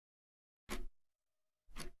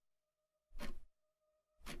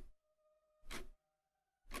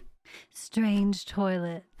strange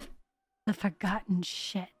toilet. The forgotten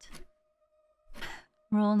shit.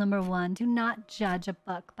 Rule number 1, do not judge a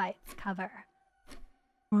book by its cover.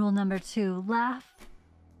 Rule number 2, laugh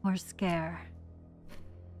or scare.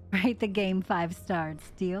 Rate the game 5 stars.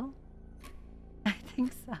 Deal? I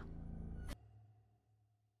think so.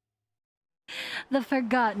 The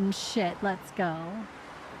forgotten shit. Let's go.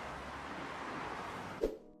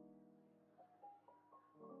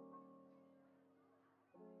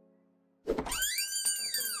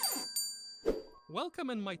 Welcome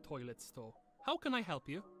in my toilet store. How can I help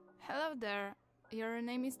you? Hello there. Your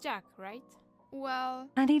name is Jack, right? Well,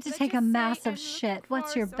 I need to let's take a just say massive I'm shit. looking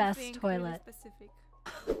What's for your best something really toilet? specific.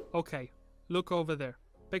 Okay, look over there.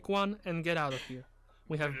 Pick one and get out of here.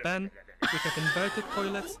 We have we have inverted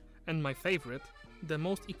toilets, and my favorite, the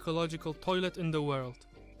most ecological toilet in the world.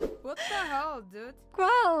 What the hell, dude?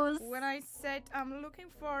 Gross. When I said I'm looking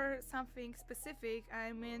for something specific,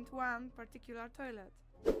 I meant one particular toilet.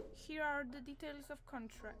 Here are the details of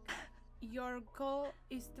contract. Your goal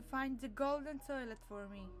is to find the golden toilet for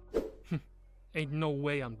me. Ain't no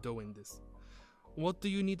way I'm doing this. What do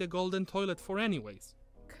you need a golden toilet for anyways?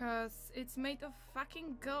 'Cause it's made of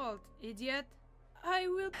fucking gold, idiot. I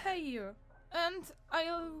will pay you. And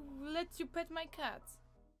I'll let you pet my cats.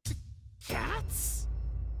 Cats?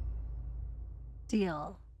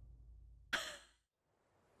 Deal.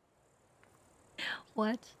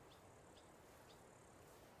 What?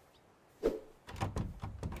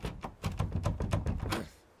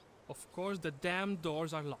 Of course the damn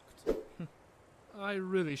doors are locked. I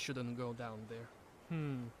really shouldn't go down there.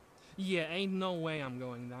 Yeah, ain't no way I'm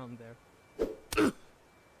going down there.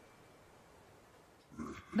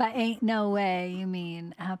 But ain't no way, you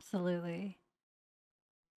mean absolutely.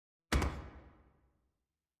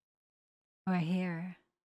 We're here.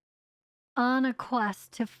 On a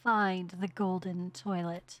quest to find the golden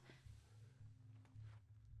toilet.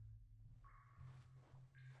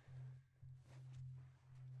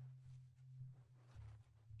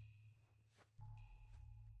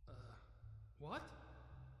 What?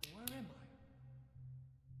 Where am I?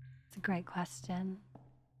 It's a great question.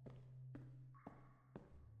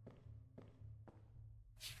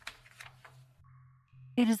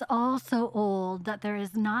 It is all so old that there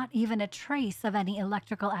is not even a trace of any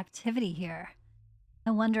electrical activity here.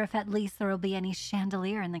 I wonder if at least there will be any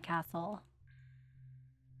chandelier in the castle.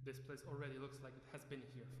 This place already looks like it has been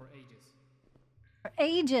here for ages. For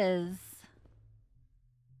ages!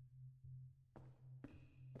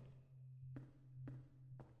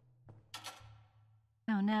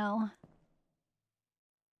 Oh no.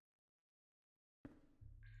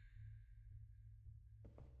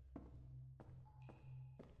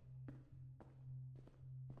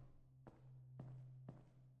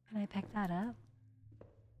 Can I pick that up?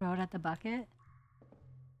 Throw it at the bucket?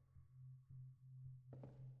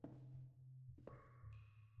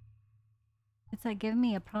 It's like giving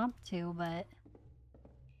me a prompt to, but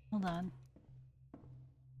hold on.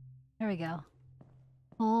 There we go.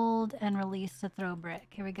 Hold and release to throw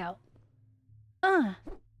brick. Here we go. Oh.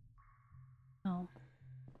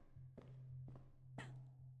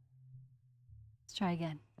 Let's try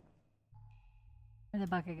again. Where'd the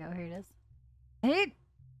bucket go? Here it is. Hey!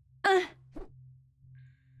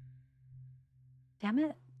 Damn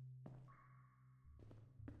it.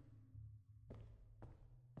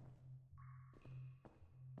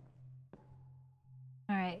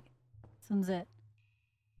 Alright. This one's it.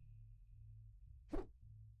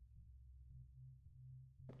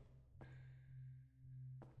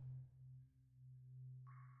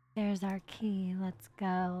 There's our key. Let's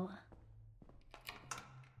go.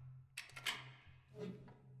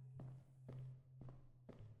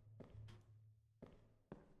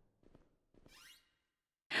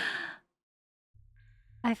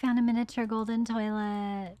 I found a miniature golden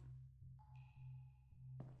toilet.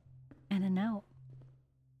 And a note.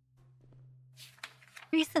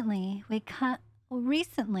 Recently, we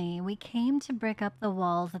came to brick up the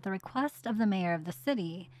walls at the request of the mayor of the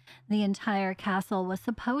city. The entire castle was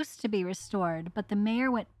supposed to be restored, but the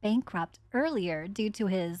mayor went bankrupt earlier due to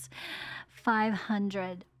his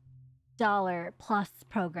 $500 plus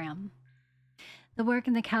program. The work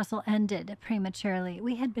in the castle ended prematurely.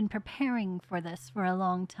 We had been preparing for this for a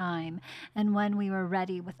long time, and when we were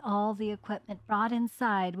ready with all the equipment brought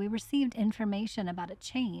inside, we received information about a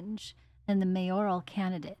change in the mayoral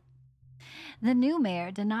candidate. The new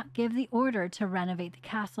mayor did not give the order to renovate the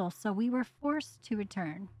castle, so we were forced to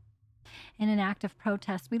return. In an act of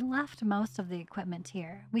protest, we left most of the equipment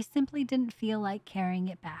here. We simply didn't feel like carrying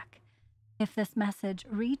it back. If this message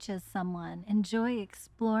reaches someone, enjoy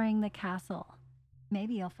exploring the castle.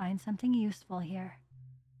 Maybe you'll find something useful here.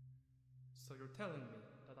 So you're telling me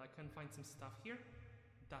that I can find some stuff here?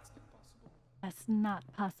 That's not possible. That's not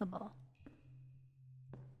possible.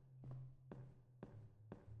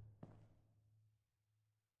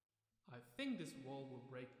 I think this wall will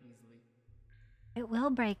break easily. It will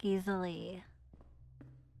break easily.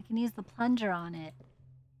 I can use the plunger on it.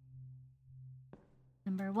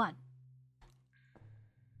 Number 1.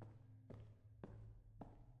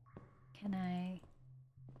 Can I...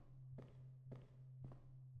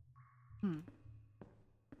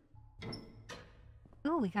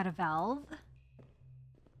 Ooh, we got a valve.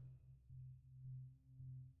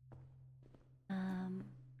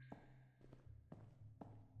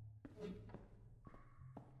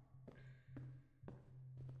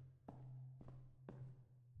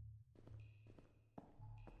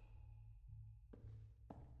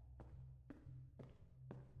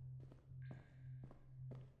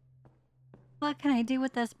 What can I do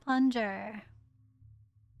with this plunger?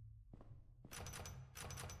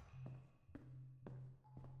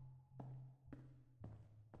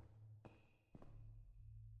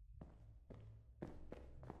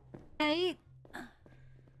 Hey.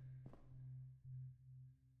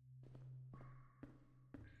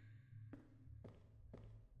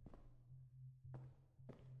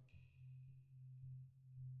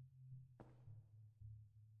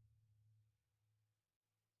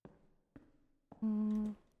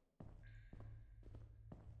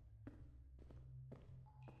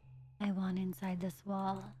 I want inside this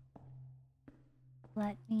wall.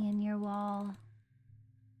 Let me in your wall.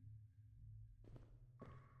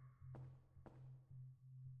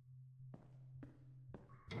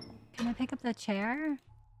 Can I pick up the chair?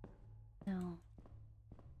 No.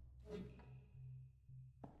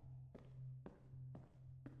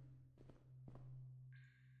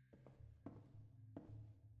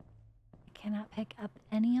 I cannot pick up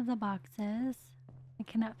any of the boxes. I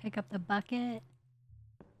cannot pick up the bucket.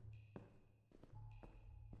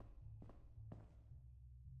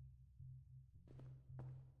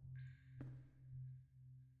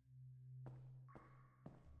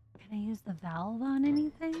 Can I use the valve on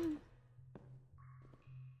anything?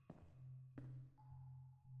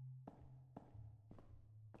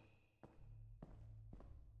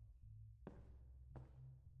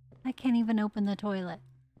 I can't even open the toilet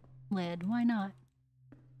lid. Why not?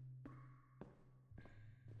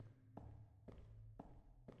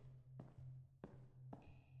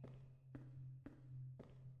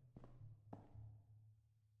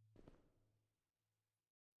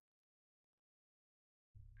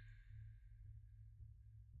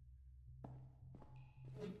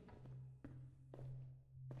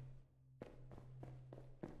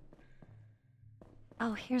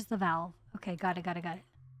 Oh, here's the valve. Okay, got it.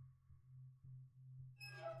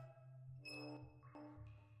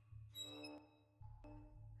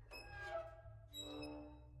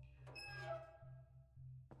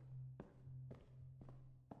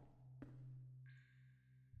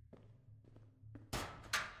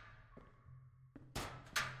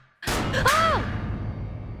 Oh!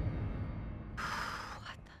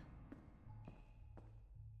 What the?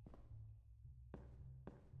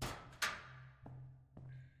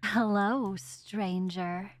 Hello,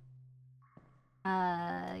 stranger.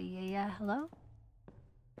 Yeah, hello?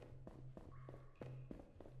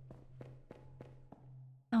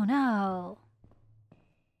 Oh no.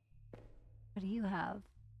 What do you have?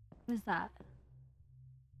 What is that?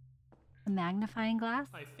 A magnifying glass?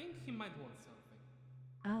 I think he might want something.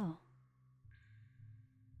 Oh.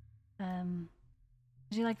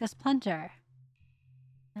 Would you like this plunger?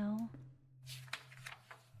 No?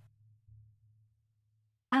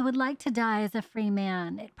 I would like to die as a free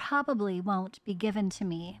man. It probably won't be given to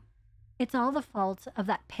me. It's all the fault of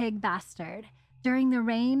that pig bastard. During the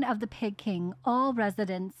reign of the Pig King, all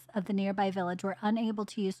residents of the nearby village were unable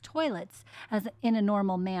to use toilets as in a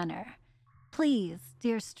normal manner. Please,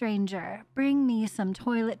 dear stranger, bring me some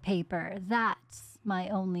toilet paper. That's my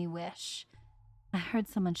only wish. I heard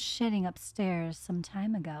someone shitting upstairs some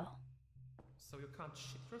time ago. So you can't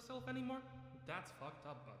shit yourself anymore? That's fucked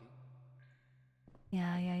up, buddy.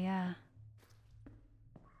 Yeah.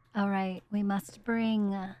 All right, we must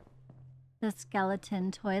bring the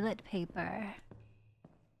skeleton toilet paper.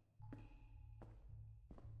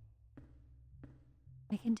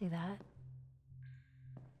 We can do that.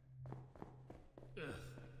 Ugh.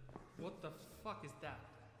 What the fuck is that?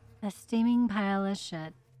 A steaming pile of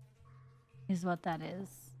shit is what that is.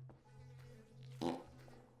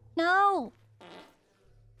 No!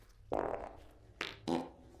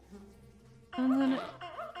 I'm gonna...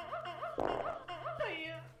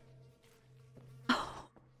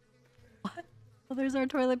 What? Well, there's our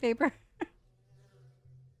toilet paper.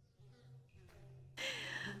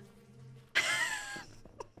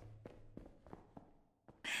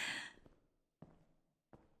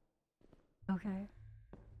 Okay.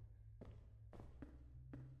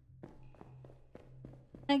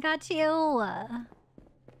 I got you.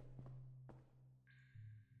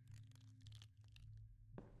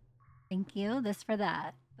 Thank you. This for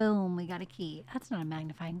that. Boom, we got a key. That's not a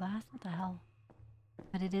magnifying glass. What the hell?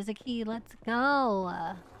 But it is a key. Let's go.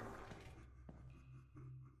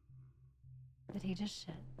 Did he just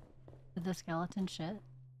shit? Did the skeleton shit?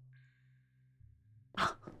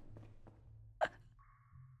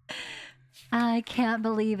 I can't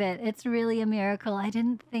believe it. It's really a miracle. I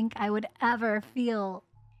didn't think I would ever feel...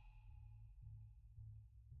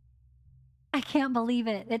 I can't believe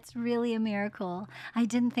it. It's really a miracle. I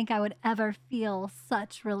didn't think I would ever feel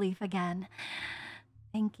such relief again.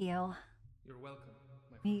 Thank you. You're welcome,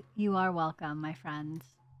 my friend. You are welcome, my friend.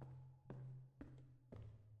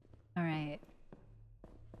 All right.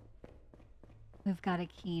 We've got a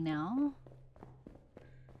key now.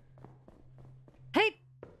 Hey!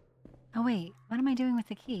 Oh, wait. What am I doing with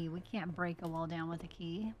the key? We can't break a wall down with a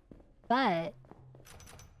key. But...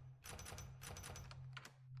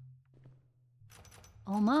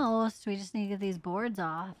 almost. We just need to get these boards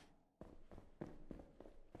off.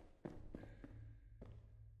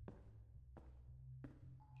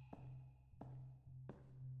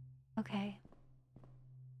 Okay.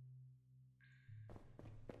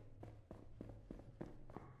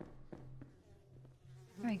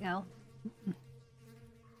 There we go.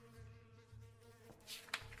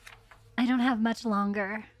 I don't have much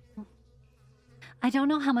longer. I don't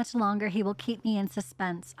know how much longer he will keep me in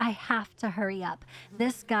suspense. I have to hurry up.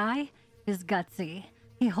 This guy is gutsy.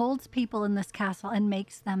 He holds people in this castle and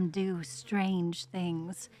makes them do strange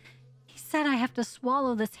things. He said I have to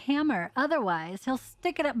swallow this hammer. Otherwise, he'll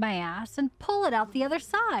stick it up my ass and pull it out the other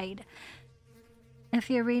side.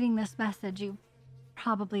 If you're reading this message, you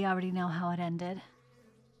probably already know how it ended.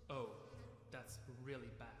 Oh, that's really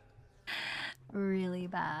bad. Really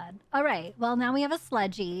bad. All right. Well, now we have a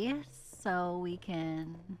sledgy, so we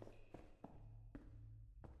can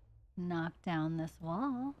knock down this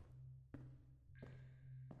wall.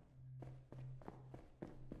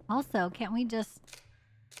 Also, can't we just...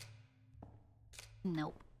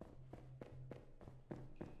 Nope.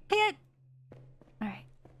 Hit it! All right.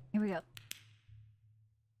 Here we go.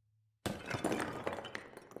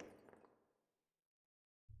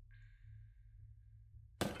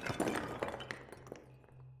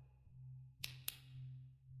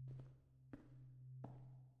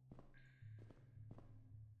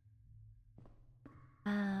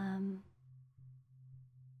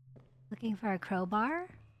 Looking for a crowbar.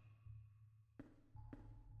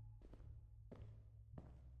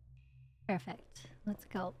 Perfect. Let's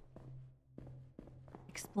go.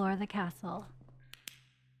 Explore the castle.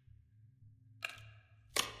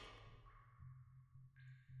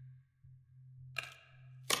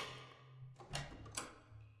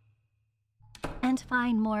 And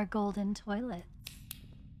find more golden toilets.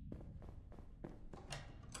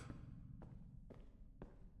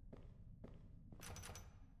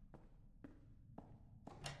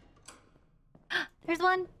 There's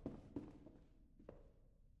one.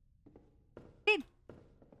 Babe.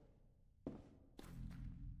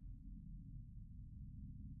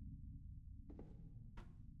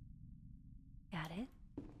 Got it.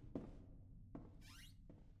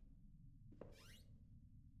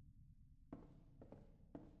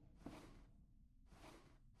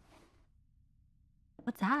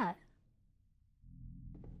 What's that?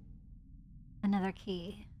 Another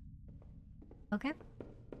key. Okay.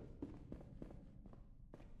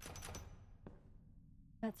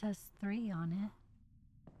 That says 3 on it.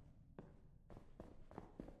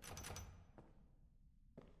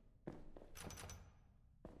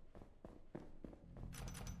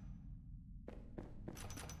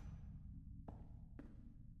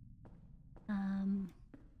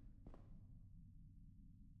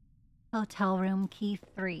 Hotel room key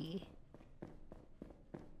 3.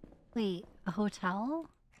 Wait, a hotel?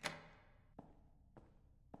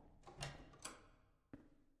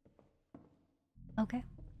 Okay.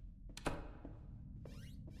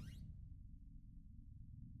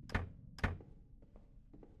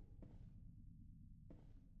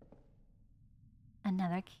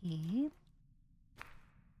 Another key.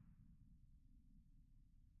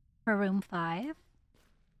 For room 5.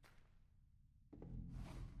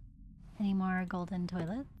 Any more golden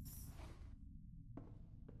toilets?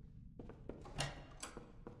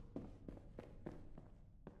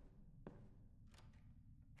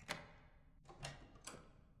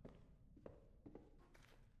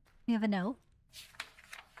 We have a note.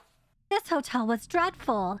 This hotel was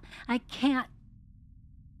dreadful.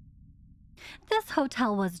 This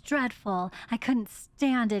hotel was dreadful. I couldn't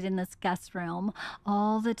stand it in this guest room.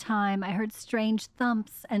 All the time I heard strange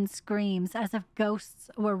thumps and screams as if ghosts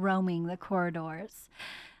were roaming the corridors.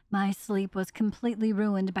 My sleep was completely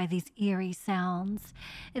ruined by these eerie sounds.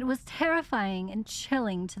 It was terrifying and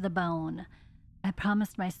chilling to the bone. I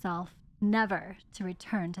promised myself never to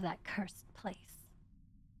return to that cursed place.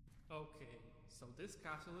 Okay, so this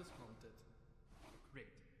castle is haunted. Great.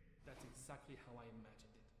 That's exactly how I imagined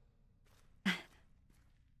it.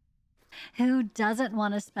 Who doesn't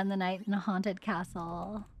want to spend the night in a haunted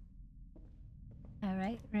castle? All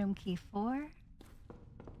right, room key 4.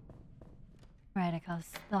 Right across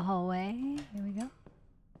the hallway. Here we go.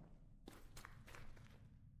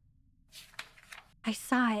 I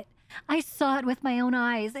saw it. I saw it with my own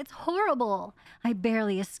eyes. It's horrible. I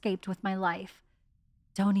barely escaped with my life.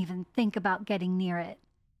 Don't even think about getting near it.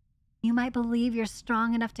 You might believe you're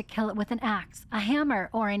strong enough to kill it with an axe, a hammer,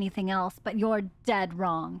 or anything else, but you're dead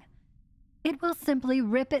wrong. It will simply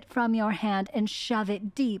rip it from your hand and shove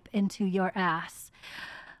it deep into your ass.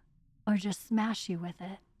 Or just smash you with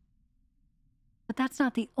it. But that's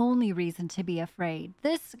not the only reason to be afraid.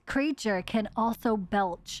 This creature can also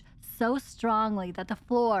belch so strongly that the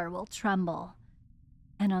floor will tremble.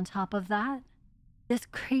 And on top of that, this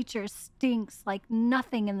creature stinks like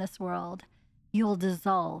nothing in this world. You'll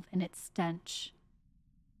dissolve in its stench.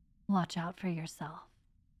 Watch out for yourself.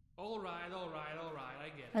 All right, I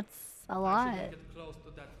get it. That's a lot. I shouldn't get close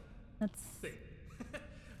to that thing.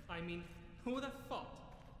 I mean, who would have thought?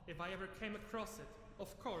 If I ever came across it,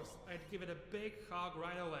 of course, I'd give it a big hug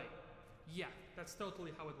right away. Yeah, that's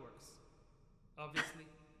totally how it works. Obviously,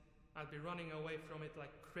 I'd be running away from it like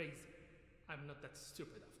crazy. I'm not that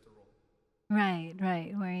stupid after all. Right.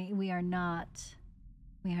 We are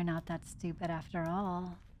not that stupid after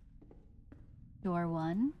all. Door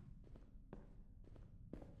 1.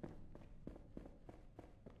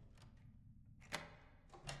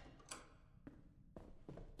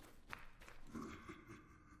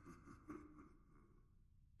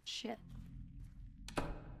 Shit.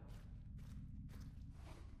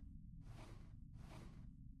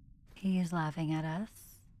 He's laughing at us.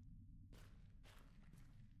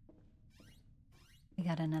 We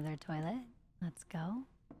got another toilet. Let's go.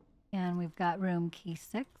 And we've got room key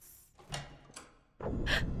 6.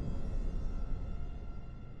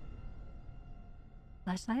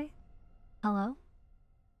 Flashlight? Hello?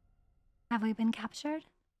 Have we been captured?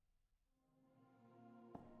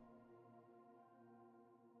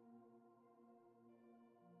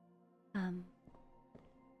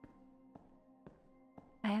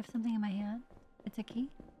 I have something in my hand. It's a key.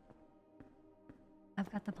 I've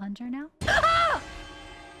got the plunger now. Ah!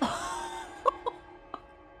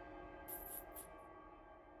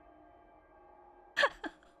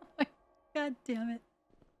 God damn it.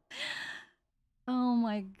 Oh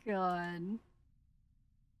my god.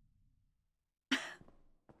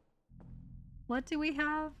 What do we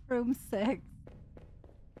have? Room 6.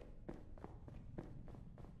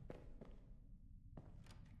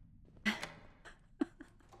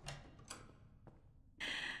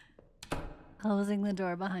 Closing the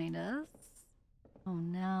door behind us. Oh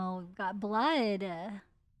no, we've got blood.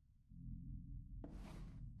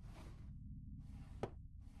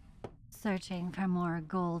 Searching for more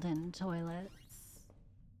golden toilets.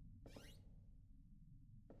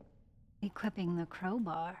 Equipping the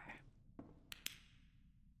crowbar.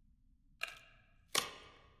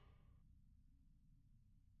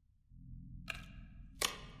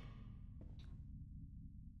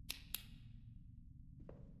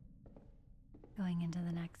 Going into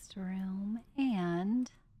the next room, and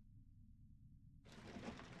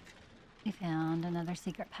we found another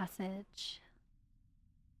secret passage.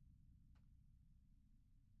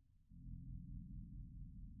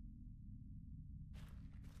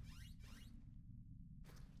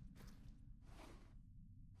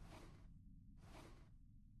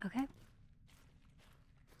 Okay.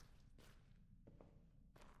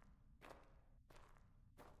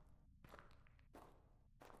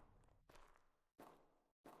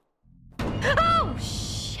 Oh,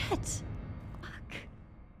 shit! Fuck.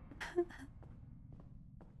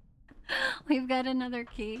 We've got another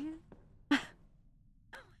key. Oh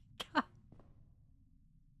my god.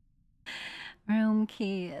 Room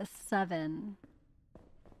key is 7.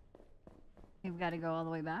 We've got to go all the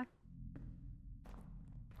way back.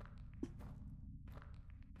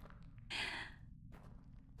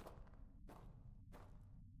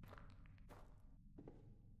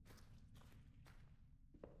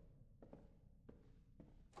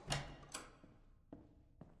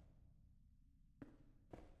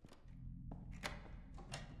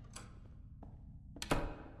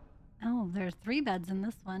 there are 3 beds in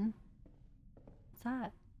this one. What's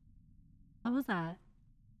that? What was that?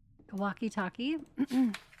 A walkie-talkie?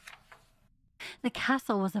 The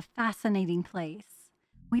castle was a fascinating place.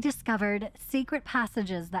 We discovered secret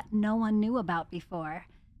passages that no one knew about before.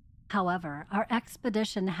 However, our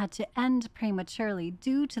expedition had to end prematurely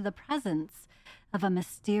due to the presence of a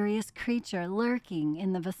mysterious creature lurking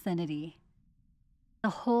in the vicinity. The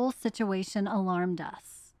whole situation alarmed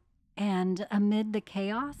us, and amid the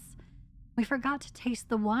chaos, we forgot to taste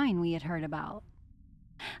the wine we had heard about.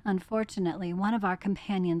 Unfortunately, one of our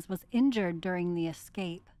companions was injured during the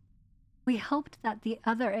escape. We hoped that the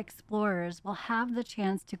other explorers will have the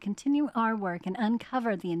chance to continue our work and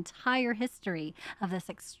uncover the entire history of this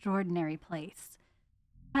extraordinary place.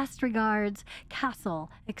 Best regards, Castle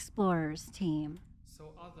Explorers Team.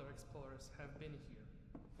 So other explorers have been here,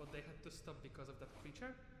 but they had to stop because of that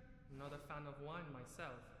creature? Not a fan of wine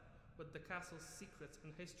myself, but the castle's secrets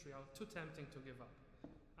and history are too tempting to give up.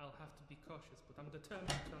 I'll have to be cautious, but I'm determined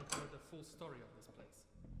to uncover the full story of this place.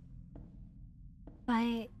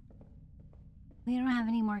 But we don't have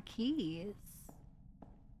any more keys.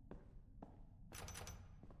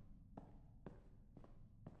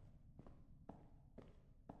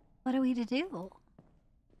 What are we to do?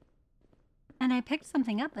 And I picked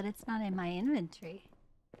something up, but it's not in my inventory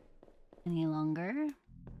any longer.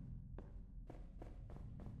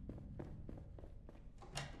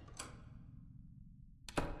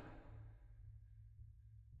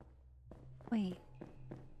 Wait,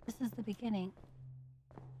 this is the beginning.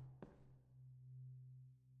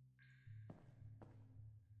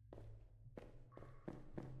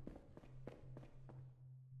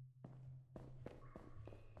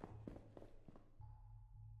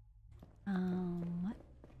 What?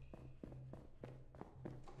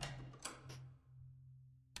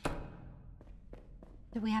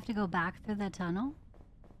 Do we have to go back through the tunnel?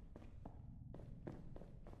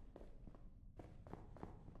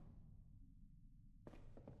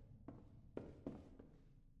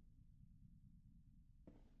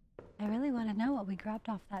 I really want to know what we grabbed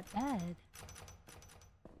off that bed.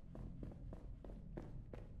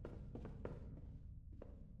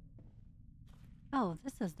 Oh,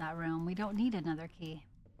 this is that room. We don't need another key.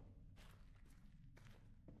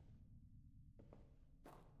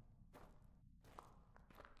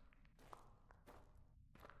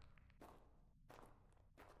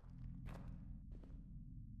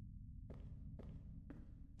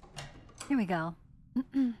 Here we go.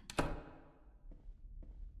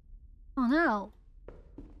 Oh no.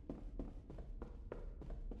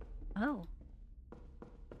 Oh.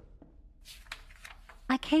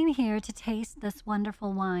 I came here to taste this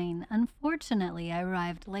wonderful wine. Unfortunately, I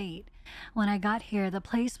arrived late. When I got here, the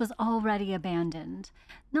place was already abandoned.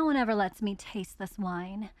 No one ever lets me taste this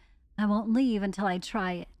wine. I won't leave until I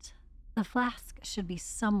try it. The flask should be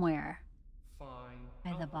somewhere. Fine.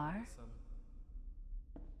 By the I'll bar? order some.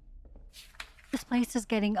 This place is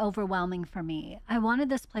getting overwhelming for me. I wanted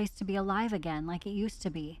this place to be alive again like it used to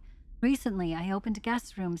be. Recently, I opened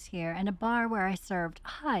guest rooms here and a bar where I served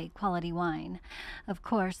high-quality wine. Of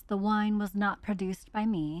course, the wine was not produced by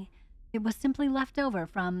me. It was simply left over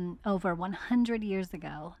from over 100 years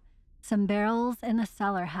ago. Some barrels in the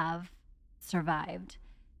cellar have survived.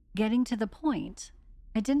 Getting to the point,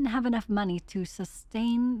 I didn't have enough money to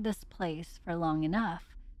sustain this place for long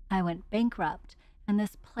enough. I went bankrupt, and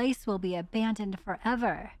this place will be abandoned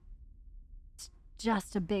forever. It's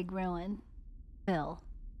just a big ruin. Bill.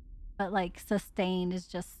 But like, sustained is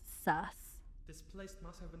just sus. This place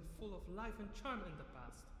must have been full of life and charm in the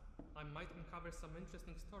past. I might uncover some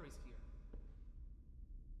interesting stories here.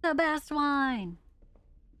 The best wine!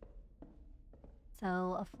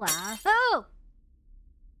 So, a flask. Oh!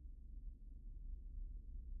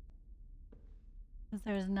 Because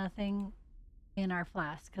there's nothing in our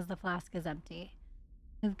flask, because the flask is empty.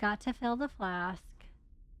 We've got to fill the flask.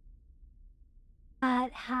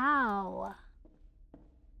 But how?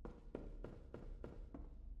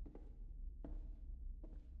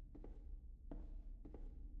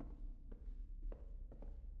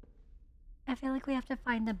 I feel like we have to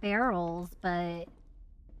find the barrels, but...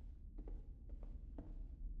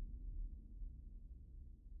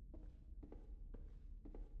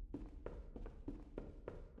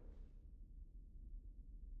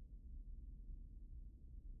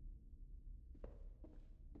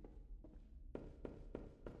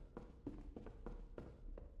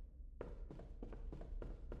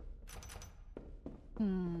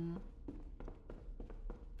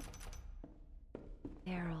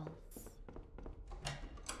 Barrels.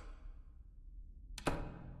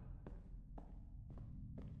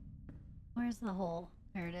 Where's the hole?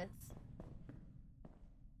 There it is.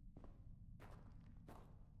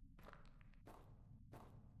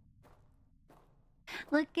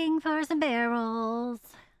 Looking for some barrels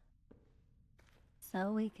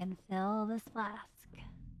so we can fill this flask.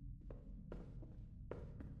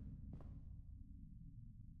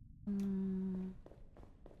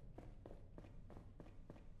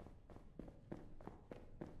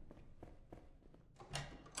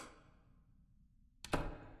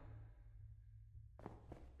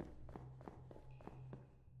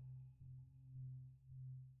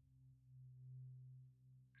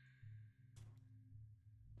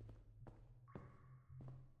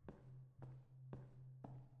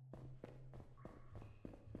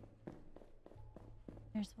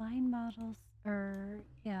 There's wine bottles,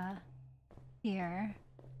 yeah, here.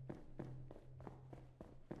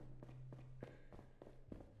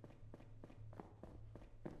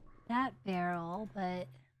 That barrel, but...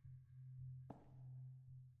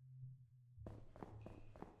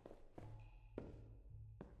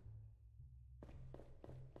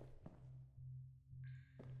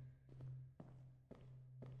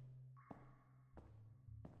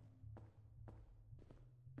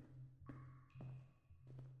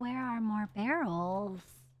 Where are more barrels?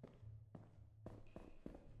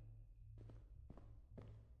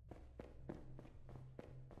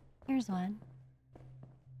 Here's one.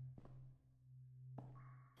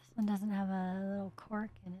 This one doesn't have a little cork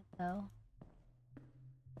in it, though.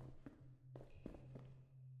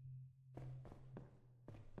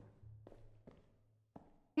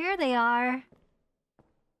 Here they are.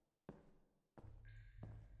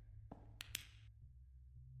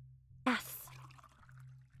 Yes.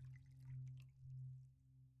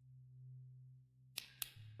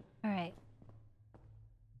 All right.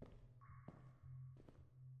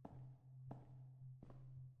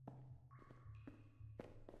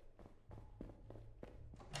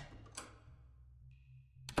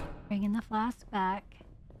 Bringing the flask back.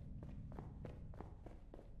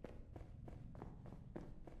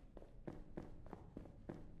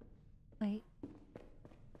 Wait.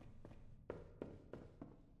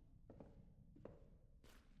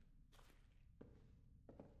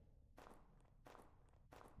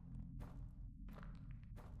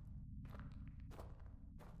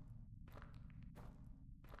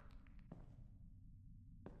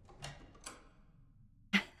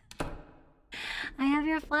 I have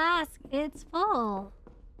your flask. It's full.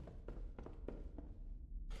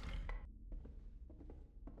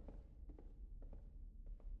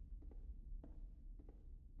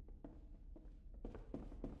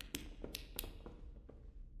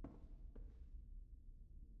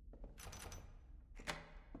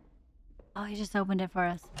 Oh, he just opened it for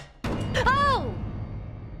us. Oh!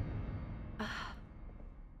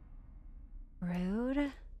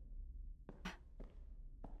 Rude.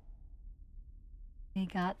 We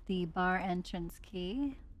got the bar entrance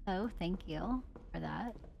key. Oh, thank you for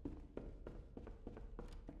that.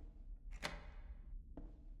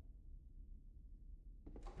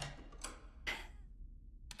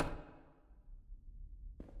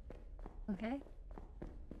 Okay.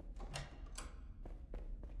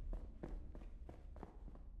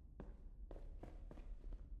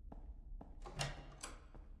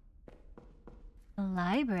 The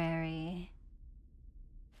library.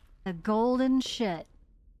 The golden shit.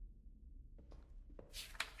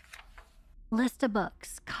 List of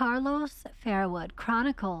books. Carlos Fairwood,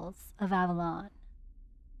 Chronicles of Avalon.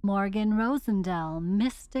 Morgan Rosendell,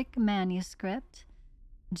 Mystic Manuscript.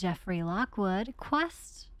 Geoffrey Lockwood,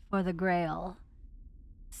 Quest for the Grail.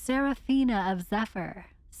 Seraphina of Zephyr,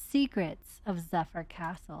 Secrets of Zephyr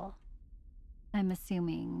Castle. I'm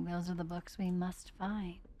assuming those are the books we must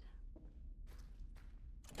find.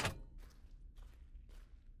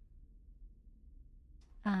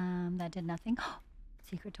 That did nothing.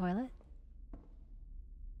 Secret toilet.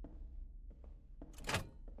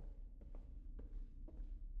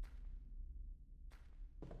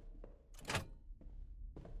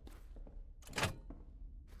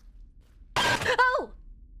 Oh!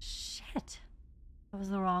 Shit. That was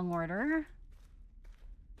the wrong order.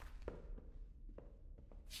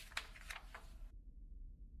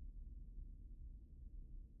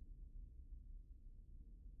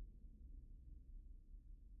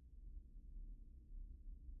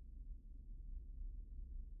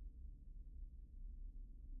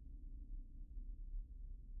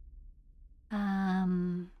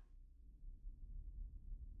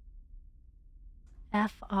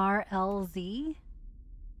 FRLZ.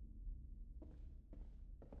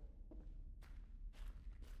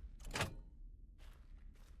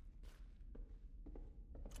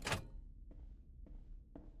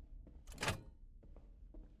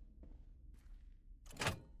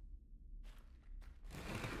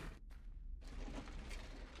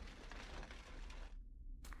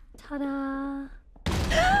 Ta-da!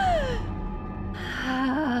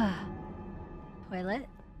 Toilet.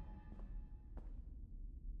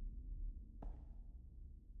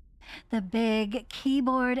 The Big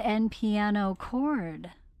Keyboard and Piano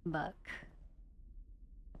Chord book.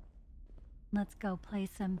 Let's go play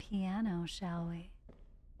some piano, shall we?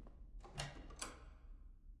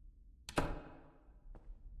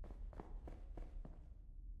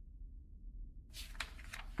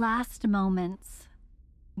 Last moments.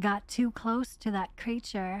 Got too close to that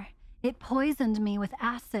creature. It poisoned me with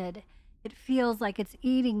acid. It feels like it's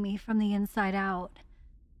eating me from the inside out.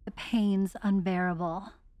 The pain's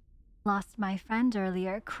unbearable. Lost my friend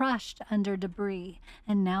earlier, crushed under debris,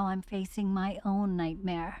 and now I'm facing my own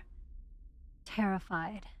nightmare.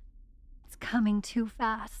 Terrified. It's coming too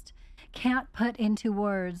fast. Can't put into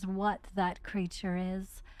words what that creature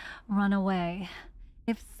is. Run away.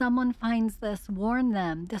 If someone finds this, warn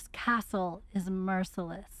them. This castle is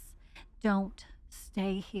merciless. Don't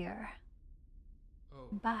stay here. Oh,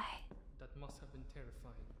 Bye. that must have been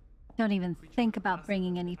terrifying. Don't even Creature think with about acid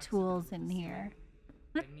bringing and any accident tools with in the here.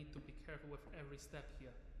 ceiling. I need to be careful with every step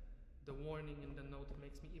here. The warning in the note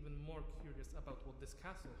makes me even more curious about what this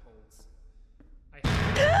castle holds. I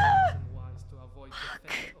have been wise to avoid the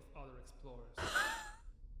fate of other explorers.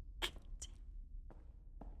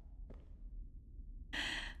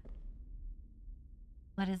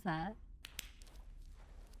 What is that?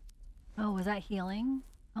 Oh, was that healing?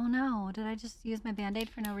 Oh no, did I just use my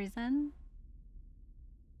band-aid for no reason?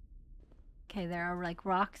 Okay, there are like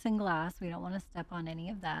rocks and glass. We don't want to step on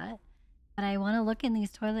any of that. But I want to look in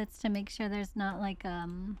these toilets to make sure there's not like,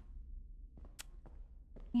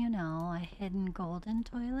 you know, a hidden golden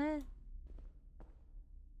toilet.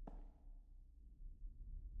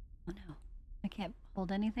 Oh no, I can't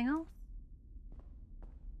hold anything else.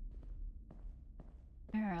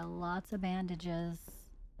 There are lots of bandages.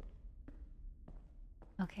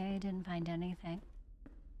 Okay, I didn't find anything.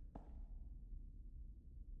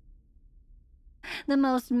 The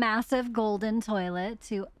most massive golden toilet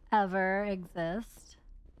to ever exist.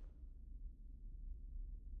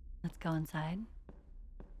 Let's go inside.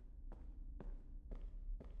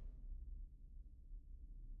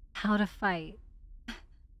 How to fight.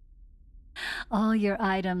 All your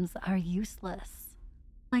items are useless,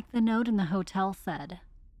 like the note in the hotel said.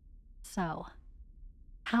 So,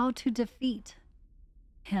 how to defeat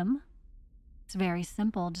him? It's very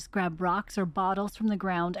simple. Just grab rocks or bottles from the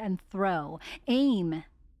ground and throw. Aim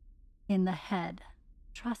in the head.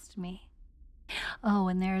 Trust me. Oh,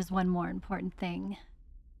 and there is one more important thing.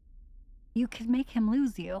 You could make him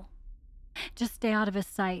lose you. Just stay out of his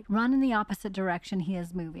sight. Run in the opposite direction he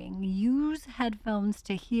is moving. Use headphones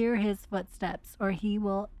to hear his footsteps, or he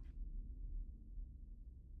will...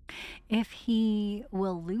 If he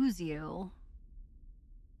will lose you,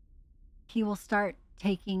 he will start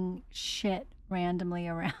taking shit randomly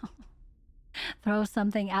around. Throw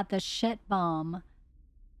something at the shit bomb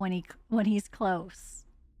when he's close.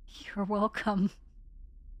 You're welcome.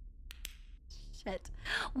 Shit.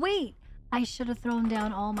 Wait, I should have thrown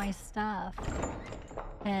down all my stuff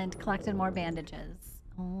and collected more bandages.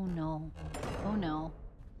 Oh no. Oh no.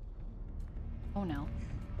 Oh no.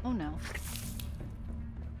 Oh no.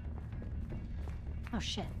 Oh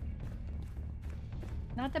shit.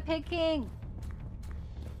 Not the Pig King.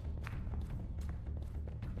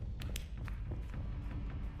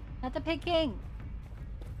 Not the Pig King.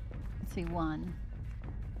 Let's see. 1.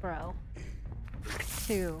 Throw.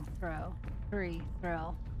 2. Throw. 3.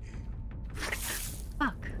 Throw.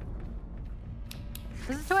 Fuck.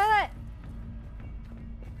 This is a toilet.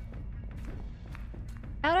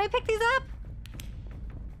 How do I pick these up?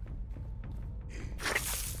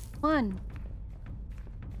 1.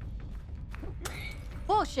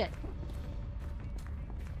 Bullshit.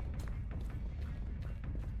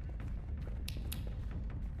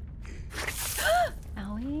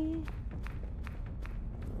 Owie.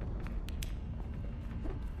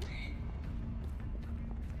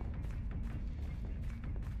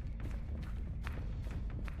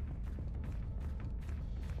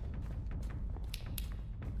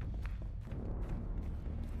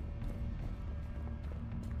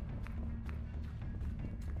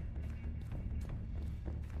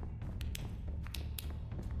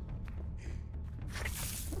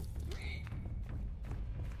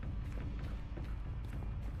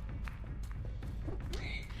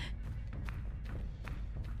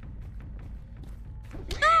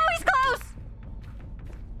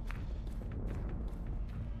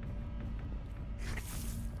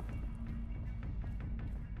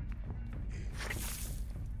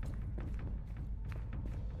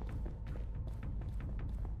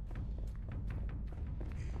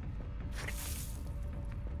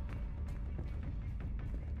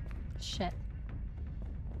 Shit.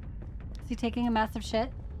 Is he taking a massive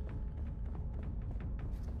shit?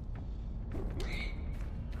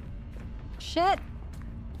 Shit!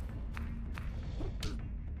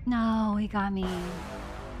 No, he got me.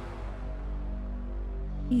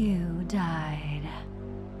 You died.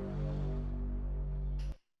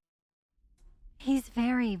 He's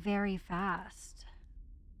very, very fast.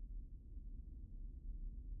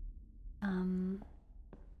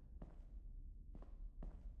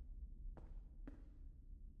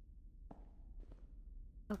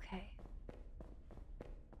 Okay.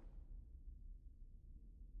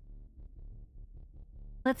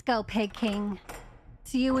 Let's go, Pig King.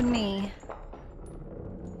 It's you and me.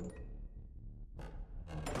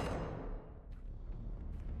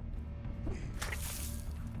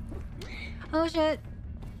 Oh shit.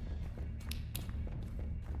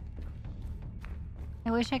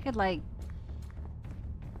 I wish I could like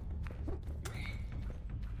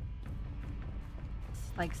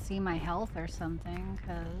see my health or something,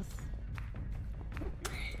 cause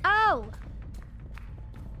oh!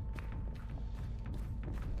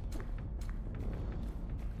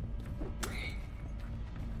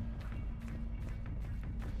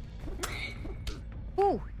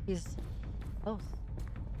 Ooh, he's close.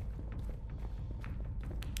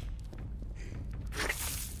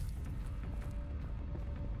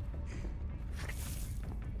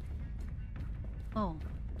 Oh,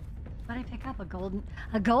 what did I pick up?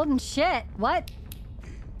 A golden shit. What?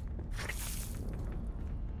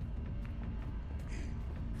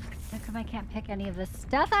 How come I can't pick any of this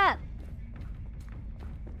stuff up?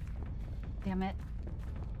 Damn it.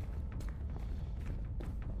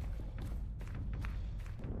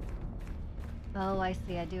 Oh, I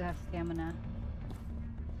see. I do have stamina.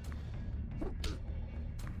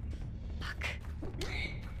 Fuck.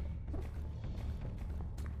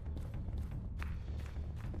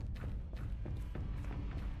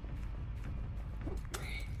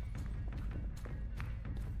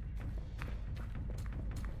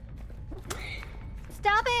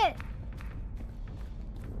 Stop it!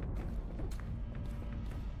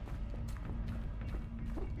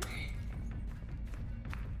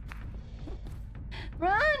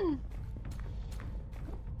 Run!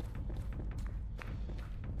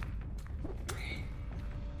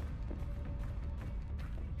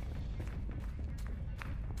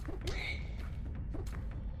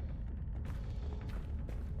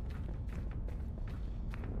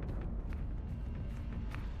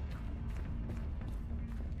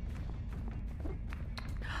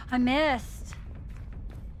 I missed.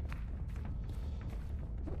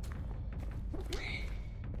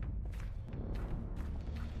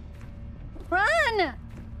 Run!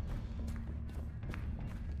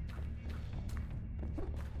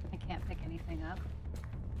 I can't pick anything up.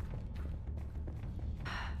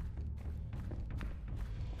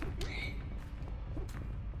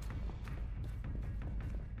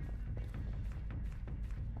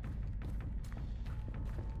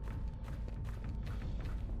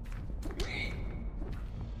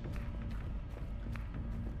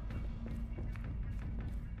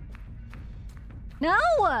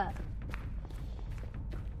 No!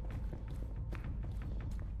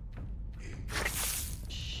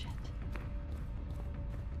 Shit.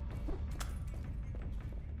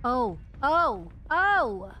 Oh, oh,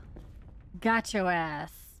 oh! Got your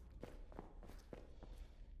ass.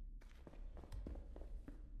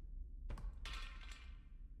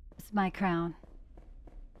 It's my crown.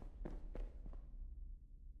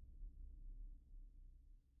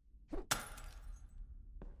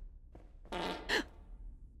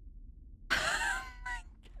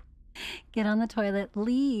 Get on the toilet,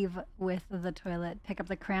 leave with the toilet, pick up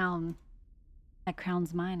the crown. That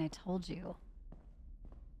crown's mine, I told you.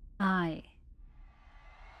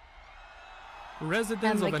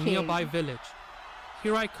 Residents of a king. nearby village.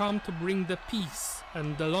 Here I come to bring the peace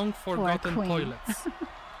and the long-forgotten queen. toilets.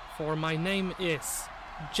 For my name is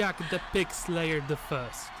Jack the Pig Slayer the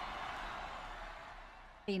First.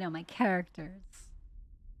 You know my characters.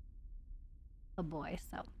 Oh boy,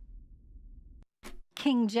 so.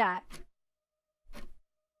 King Jack.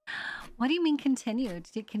 What do you mean continue?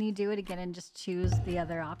 Can you do it again and just choose the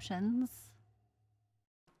other options?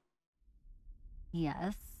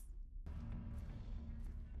 Yes.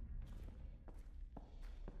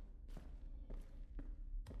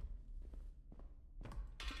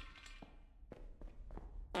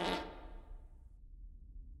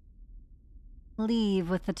 Leave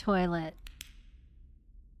with the toilet.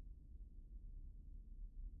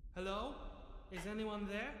 Hello? Is anyone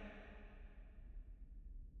there?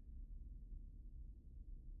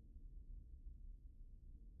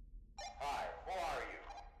 Hi, who are you?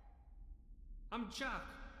 Jack.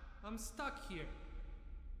 I'm stuck here.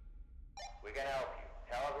 We can help you.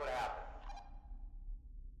 Tell us what happened.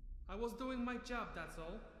 I was doing my job, that's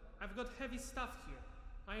all. I've got heavy stuff here.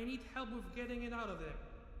 I need help with getting it out of there.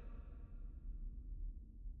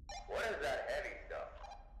 What is that heavy stuff?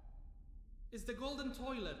 It's the golden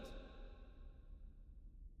toilet.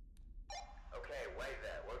 Okay, wait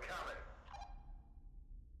there. We're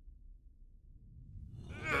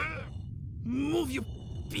coming. Move, you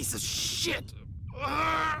piece of shit!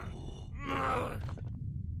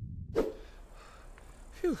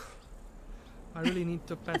 Phew. I really need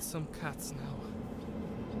to pet some cats now.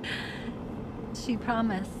 She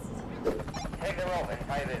promised. Take the rope and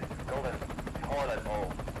tie this golden toilet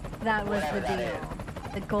bowl. That was Whatever the that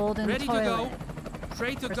deal. The golden Ready toilet. to go?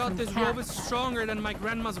 Pray to For God some this cat rope is pet. stronger than my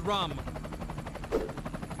grandma's rum.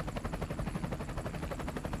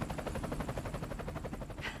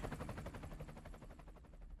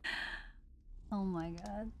 Oh my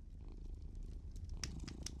god.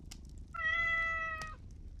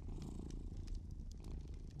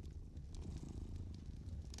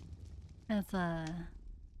 It's a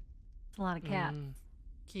lot of cats.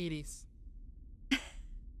 Kitties.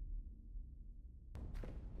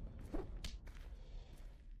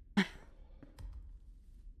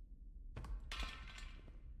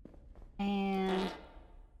 And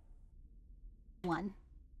one.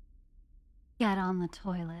 Get on the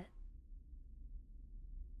toilet.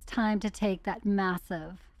 It's time to take that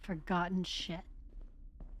massive, forgotten shit.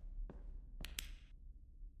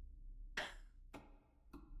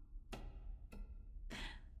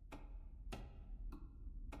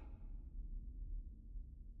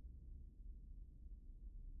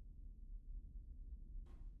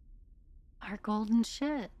 Our golden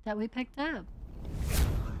shit that we picked up.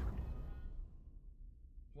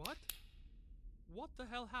 What? What the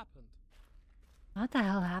hell happened? What the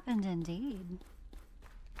hell happened indeed?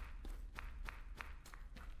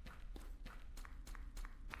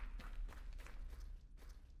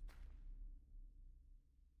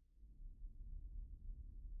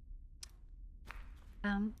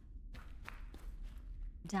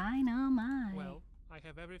 Dynamite. Well, I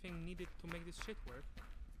have everything needed to make this shit work.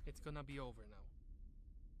 It's gonna be over now.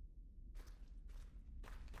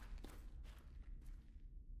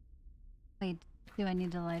 Wait, do I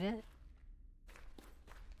need to light it?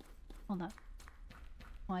 Hold on.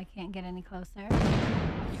 Well, I can't get any closer.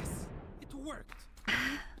 Yes, it worked.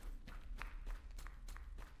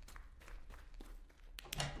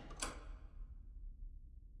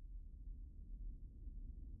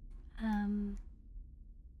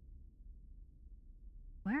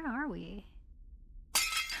 Where are we?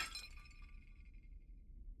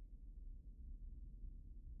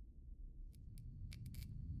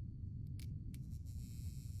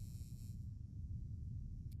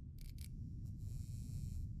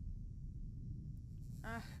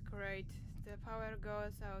 Ah, great. The power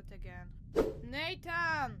goes out again.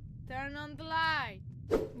 Nathan! Turn on the light!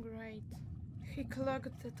 Great. He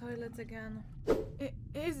clogged the toilet again.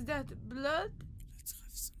 Is that blood? Let's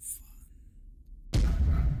have some fun.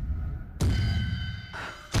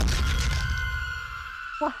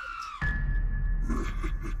 What?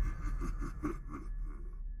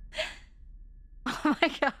 Oh my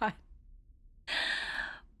god.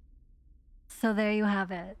 So there you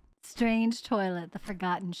have it. Strange toilet, the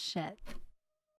forgotten shit.